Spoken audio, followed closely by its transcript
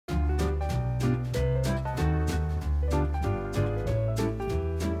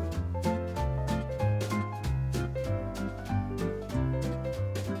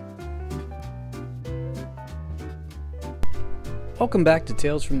Welcome back to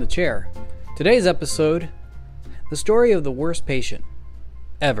Tales from the Chair. Today's episode, the story of the worst patient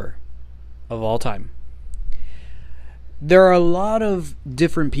ever of all time. There are a lot of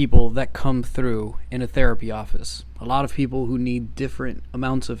different people that come through in a therapy office. A lot of people who need different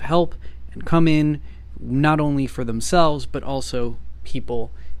amounts of help and come in not only for themselves, but also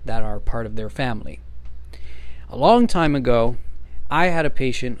people that are part of their family. A long time ago, I had a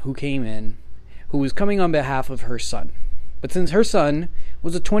patient who came in who was coming on behalf of her son. But since her son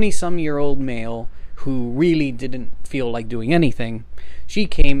was a 20-some-year-old male who really didn't feel like doing anything, she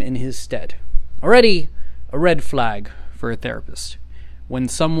came in his stead. Already a red flag for a therapist when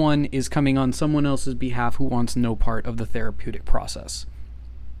someone is coming on someone else's behalf who wants no part of the therapeutic process.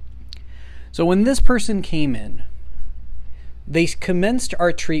 So when this person came in, they commenced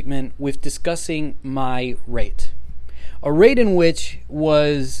our treatment with discussing my rate. A rate in which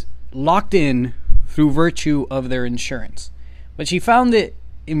was locked in through virtue of their insurance. But she found it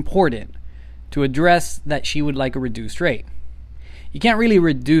important to address that she would like a reduced rate. You can't really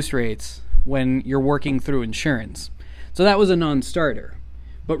reduce rates when you're working through insurance. So that was a non-starter.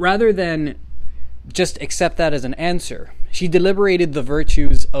 But rather than just accept that as an answer, she deliberated the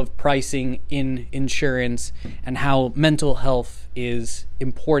virtues of pricing in insurance and how mental health is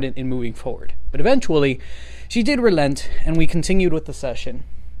important in moving forward. But eventually, she did relent and we continued with the session.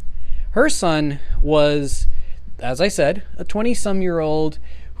 Her son was, as I said, a 20-some-year-old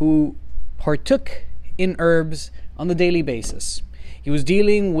who partook in herbs on the daily basis. He was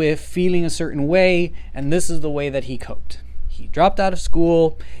dealing with feeling a certain way, and this is the way that he coped. He dropped out of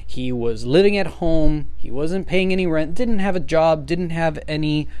school, he was living at home, he wasn't paying any rent, didn't have a job, didn't have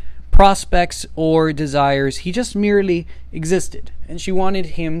any prospects or desires, he just merely existed. And she wanted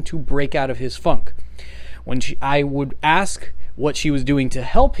him to break out of his funk. When I would ask what she was doing to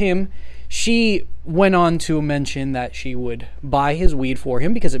help him, she went on to mention that she would buy his weed for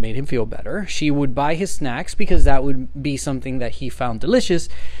him because it made him feel better. She would buy his snacks because that would be something that he found delicious.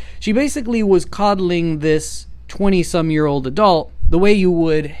 She basically was coddling this 20-some-year-old adult the way you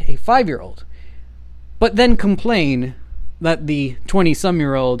would a 5-year-old, but then complain that the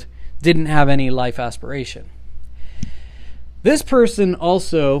 20-some-year-old didn't have any life aspiration. This person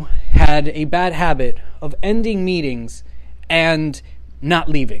also had a bad habit of ending meetings and not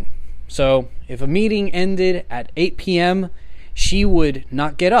leaving. So if a meeting ended at 8 p.m., she would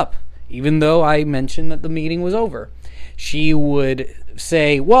not get up, even though I mentioned that the meeting was over. She would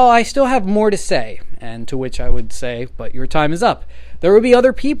say, well, I still have more to say, and to which I would say, but your time is up. There would be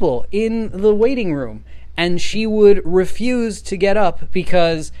other people in the waiting room, and she would refuse to get up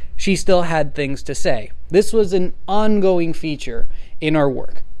because she still had things to say. This was an ongoing feature in our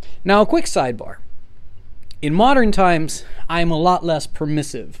work. Now, a quick sidebar. In modern times, I'm a lot less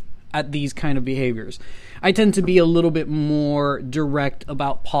permissive at these kind of behaviors. I tend to be a little bit more direct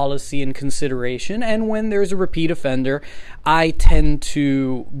about policy and consideration, and when there's a repeat offender, I tend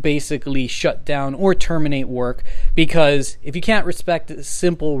to basically shut down or terminate work, because if you can't respect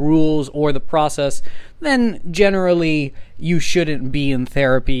simple rules or the process, then generally you shouldn't be in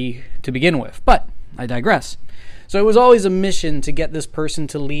therapy to begin with. But I digress. So it was always a mission to get this person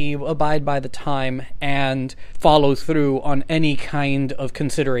to leave, abide by the time, and follow through on any kind of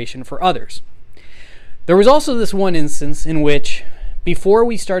consideration for others. There was also this one instance in which, before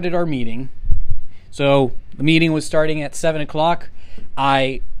we started our meeting, so the meeting was starting at 7 o'clock,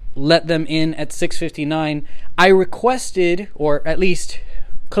 I let them in at 6:59, I requested, or at least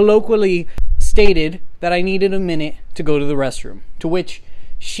colloquially stated, that I needed a minute to go to the restroom, to which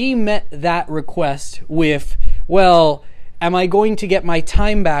she met that request with, well, am I going to get my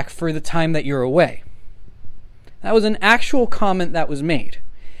time back for the time that you're away? That was an actual comment that was made.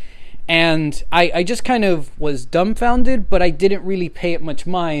 And I just kind of was dumbfounded, but I didn't really pay it much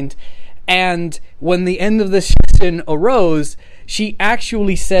mind. And when the end of the session arose, she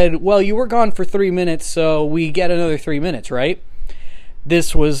actually said, well, you were gone for 3 minutes, so we get another 3 minutes, right?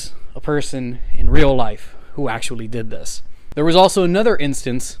 This was a person in real life who actually did this. There was also another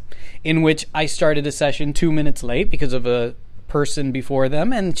instance in which I started a session 2 minutes late because of a person before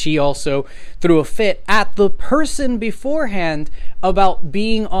them, and she also threw a fit at the person beforehand about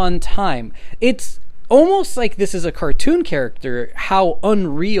being on time. It's almost like this is a cartoon character, how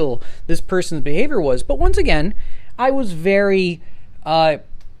unreal this person's behavior was. But once again, I was very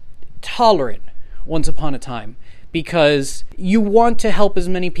tolerant once upon a time, because you want to help as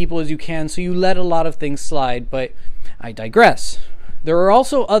many people as you can, so you let a lot of things slide, but I digress. There are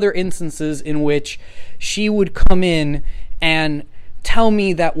also other instances in which she would come in and tell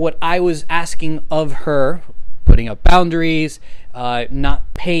me that what I was asking of her, putting putting up boundaries,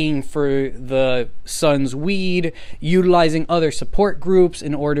 not paying for the son's weed, utilizing other support groups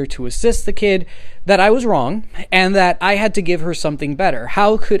in order to assist the kid, that I was wrong and that I had to give her something better.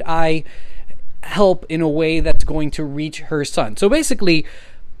 How could I help in a way that's going to reach her son? So basically,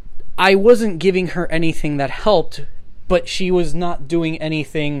 I wasn't giving her anything that helped, but she was not doing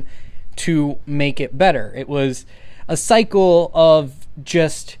anything to make it better. It was a cycle of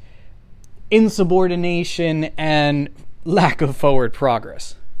just insubordination and lack of forward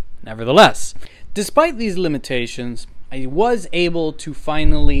progress. Nevertheless, despite these limitations, I was able to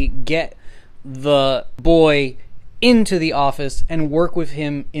finally get the boy into the office and work with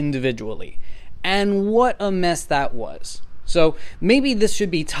him individually. And what a mess that was. So maybe this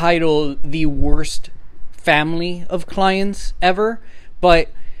should be titled the worst family of clients ever, but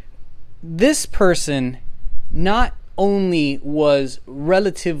this person not only was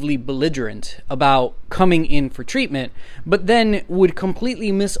relatively belligerent about coming in for treatment, but then would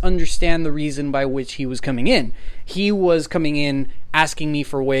completely misunderstand the reason by which he was coming in. He was coming in asking me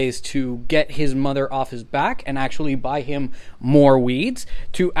for ways to get his mother off his back and actually buy him more weeds,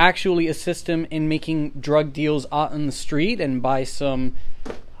 to actually assist him in making drug deals out on the street and buy some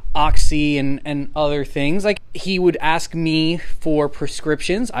Oxy and other things. Like, he would ask me for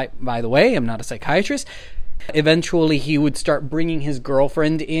prescriptions. By the way, I'm not a psychiatrist. Eventually, he would start bringing his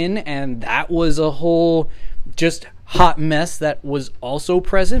girlfriend in, and that was a whole just hot mess that was also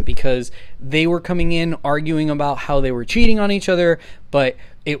present because they were coming in arguing about how they were cheating on each other, but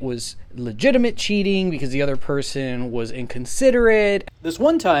it was legitimate cheating because the other person was inconsiderate. This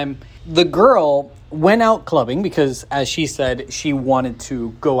one time, the girl went out clubbing because, as she said, she wanted to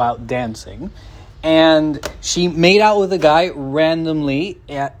go out dancing. And she made out with a guy randomly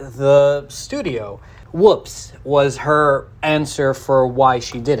at the studio. Whoops was her answer for why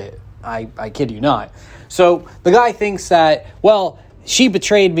she did it. I kid you not. So the guy thinks that, well, she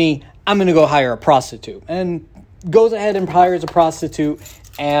betrayed me, I'm going to go hire a prostitute. And goes ahead and hires a prostitute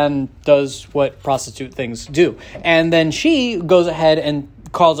and does what prostitute things do. And then she goes ahead and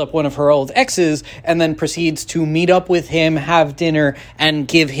calls up one of her old exes and then proceeds to meet up with him, have dinner, and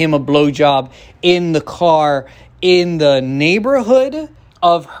give him a blowjob in the car in the neighborhood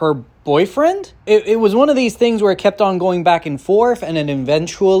of her boyfriend. It was one of these things where it kept on going back and forth, and then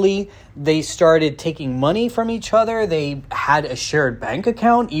eventually they started taking money from each other. They had a shared bank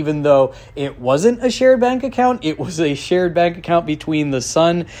account, even though it wasn't a shared bank account. It was a shared bank account between the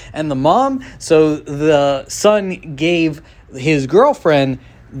son and the mom. So the son gave his girlfriend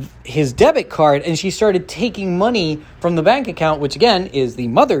his debit card, and she started taking money from the bank account, which again is the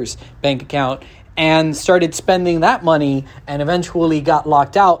mother's bank account, and started spending that money, and eventually got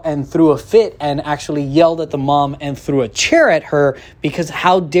locked out and threw a fit and actually yelled at the mom and threw a chair at her because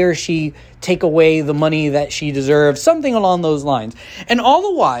how dare she take away the money that she deserves, something along those lines. And all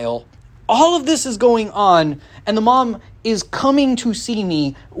the while, all of this is going on, and the mom is coming to see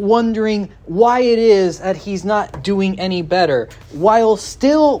me wondering why it is that he's not doing any better, while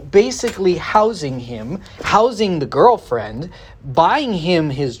still basically housing the girlfriend, buying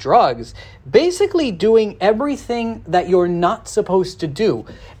him his drugs, basically doing everything that you're not supposed to do.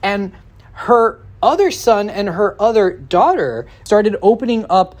 And her other son and her other daughter started opening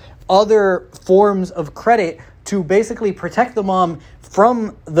up other forms of credit to basically protect the mom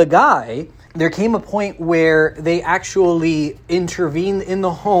from the guy. There came a point where they actually intervened in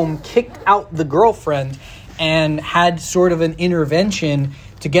the home, kicked out the girlfriend, and had sort of an intervention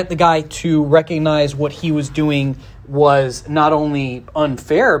to get the guy to recognize what he was doing was not only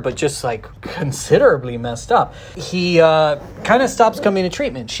unfair, but just like considerably messed up. He kind of stops coming to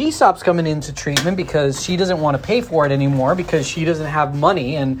treatment. She stops coming into treatment because she doesn't want to pay for it anymore because she doesn't have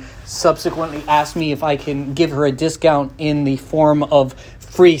money, and subsequently asked me if I can give her a discount in the form of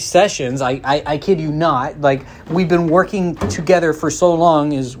free sessions. I kid you not. Like, we've been working together for so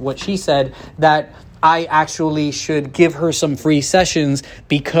long, is what she said, that I actually should give her some free sessions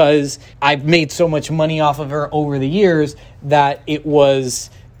because I've made so much money off of her over the years that it was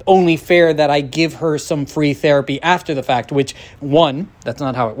only fair that I give her some free therapy after the fact, which, one, that's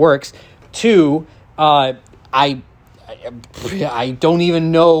not how it works. Two, I don't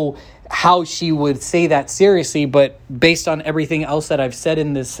even know how she would say that seriously, but based on everything else that I've said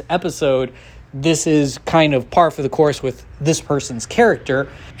in this episode, this is kind of par for the course with this person's character.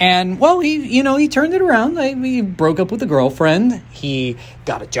 And, well, he turned it around. He broke up with a girlfriend. He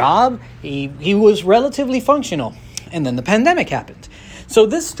got a job. He was relatively functional. And then the pandemic happened. So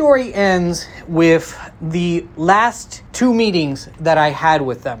this story ends with the last 2 meetings that I had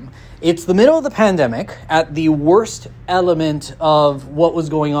with them. It's the middle of the pandemic, at the worst element of what was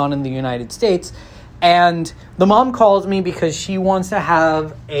going on in the United States, And the mom calls me because she wants to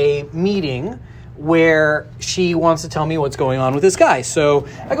have a meeting where she wants to tell me what's going on with this guy. So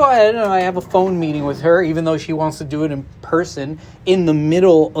I go ahead and I have a phone meeting with her, even though she wants to do it in person in the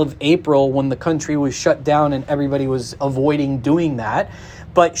middle of April when the country was shut down and everybody was avoiding doing that.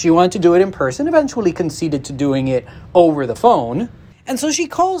 But she wanted to do it in person, eventually conceded to doing it over the phone. And so she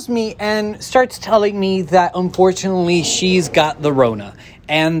calls me and starts telling me that unfortunately she's got the Rona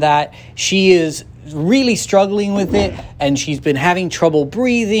and that she is really struggling with it, and she's been having trouble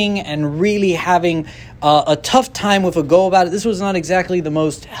breathing and really having a tough time with a go about it. This was not exactly the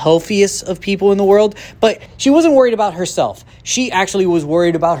most healthiest of people in the world, but she wasn't worried about herself. She actually was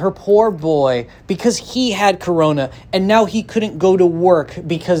worried about her poor boy because he had corona and now he couldn't go to work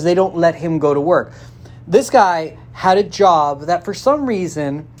because they don't let him go to work. This guy had a job that for some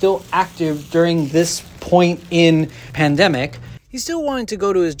reason, still active during this point in pandemic, he still wanted to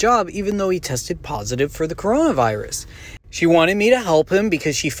go to his job even though he tested positive for the coronavirus. She wanted me to help him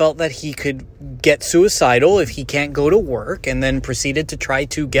because she felt that he could get suicidal if he can't go to work, and then proceeded to try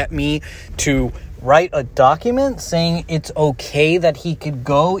to get me to write a document saying it's okay that he could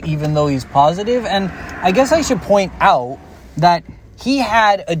go even though he's positive. And I guess I should point out that he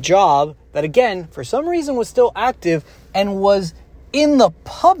had a job that, again, for some reason was still active and was in the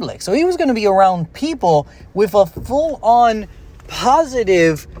public. So he was going to be around people with a full-on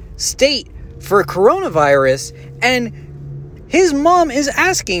positive state for coronavirus, and his mom is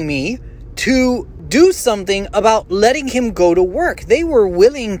asking me to do something about letting him go to work. They were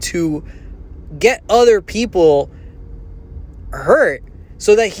willing to get other people hurt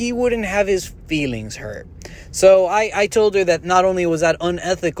so that he wouldn't have his feelings hurt. So I told her that not only was that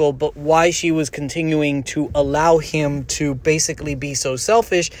unethical, but why she was continuing to allow him to basically be so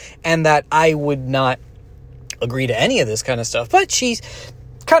selfish, and that I would not agree to any of this kind of stuff. But she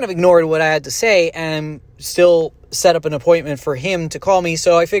kind of ignored what I had to say and still set up an appointment for him to call me.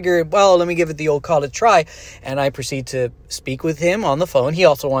 So I figured, well, let me give it the old college try. And I proceed to speak with him on the phone. He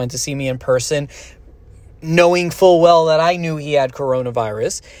also wanted to see me in person, knowing full well that I knew he had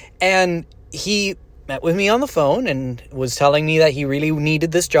coronavirus. And he met with me on the phone and was telling me that he really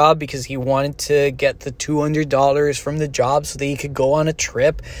needed this job because he wanted to get the $200 from the job so that he could go on a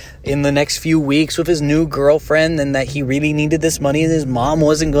trip in the next few weeks with his new girlfriend, and that he really needed this money and his mom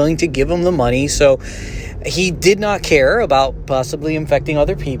wasn't going to give him the money. So he did not care about possibly infecting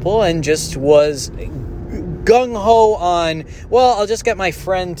other people and just was gung-ho on, well, I'll just get my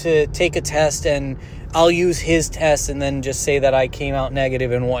friend to take a test and I'll use his test and then just say that I came out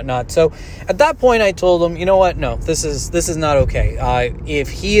negative and whatnot. So at that point, I told him, you know what? No, this is not okay. If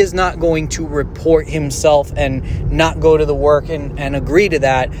he is not going to report himself and not go to the work and agree to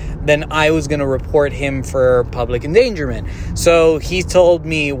that, then I was going to report him for public endangerment. So he told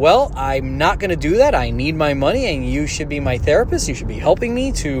me, well, I'm not going to do that. I need my money and you should be my therapist. You should be helping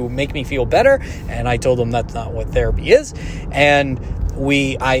me to make me feel better. And I told him that's not what therapy is. And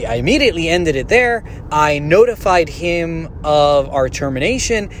I immediately ended it there. I notified him of our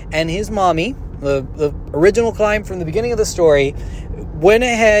termination, and his mommy, the original client from the beginning of the story, went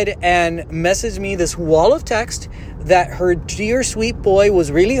ahead and messaged me this wall of text that her dear sweet boy was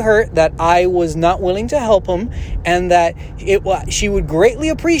really hurt, that I was not willing to help him, and that she would greatly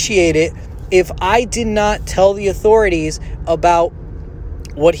appreciate it if I did not tell the authorities about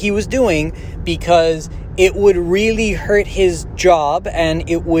what he was doing, because it would really hurt his job and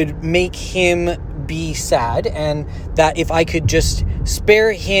it would make him be sad, and that if I could just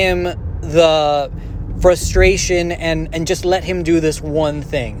spare him the frustration and just let him do this one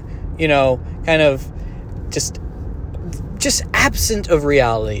thing, kind of just absent of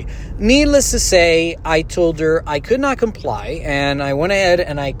reality. Needless to say, I told her I could not comply, and I went ahead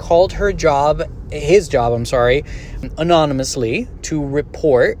and I called his job, anonymously to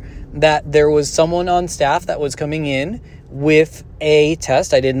report that there was someone on staff that was coming in with a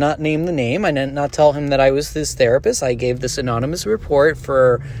test. I did not name the name. I did not tell him that I was this therapist. I gave this anonymous report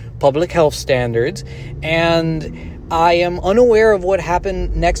for public health standards, and I am unaware of what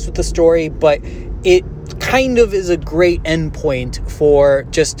happened next with the story, but it kind of is a great endpoint for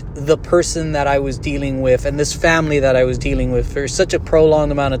just the person that I was dealing with and this family that I was dealing with for such a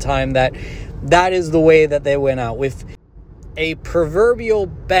prolonged amount of time, that is the way that they went out, with a proverbial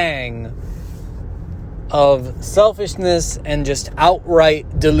bang of selfishness and just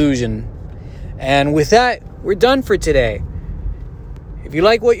outright delusion. And with that, we're done for today. If you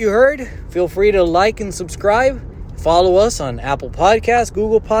like what you heard, feel free to like and subscribe. Follow us on Apple Podcasts,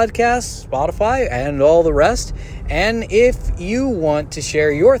 Google Podcasts, Spotify, and all the rest. And if you want to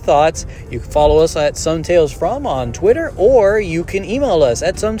share your thoughts, you can follow us at Some Tales From on Twitter, or you can email us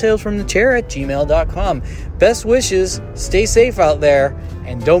at sometalesfromthechair@gmail.com. Best wishes, stay safe out there,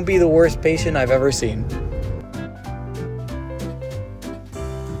 and don't be the worst patient I've ever seen.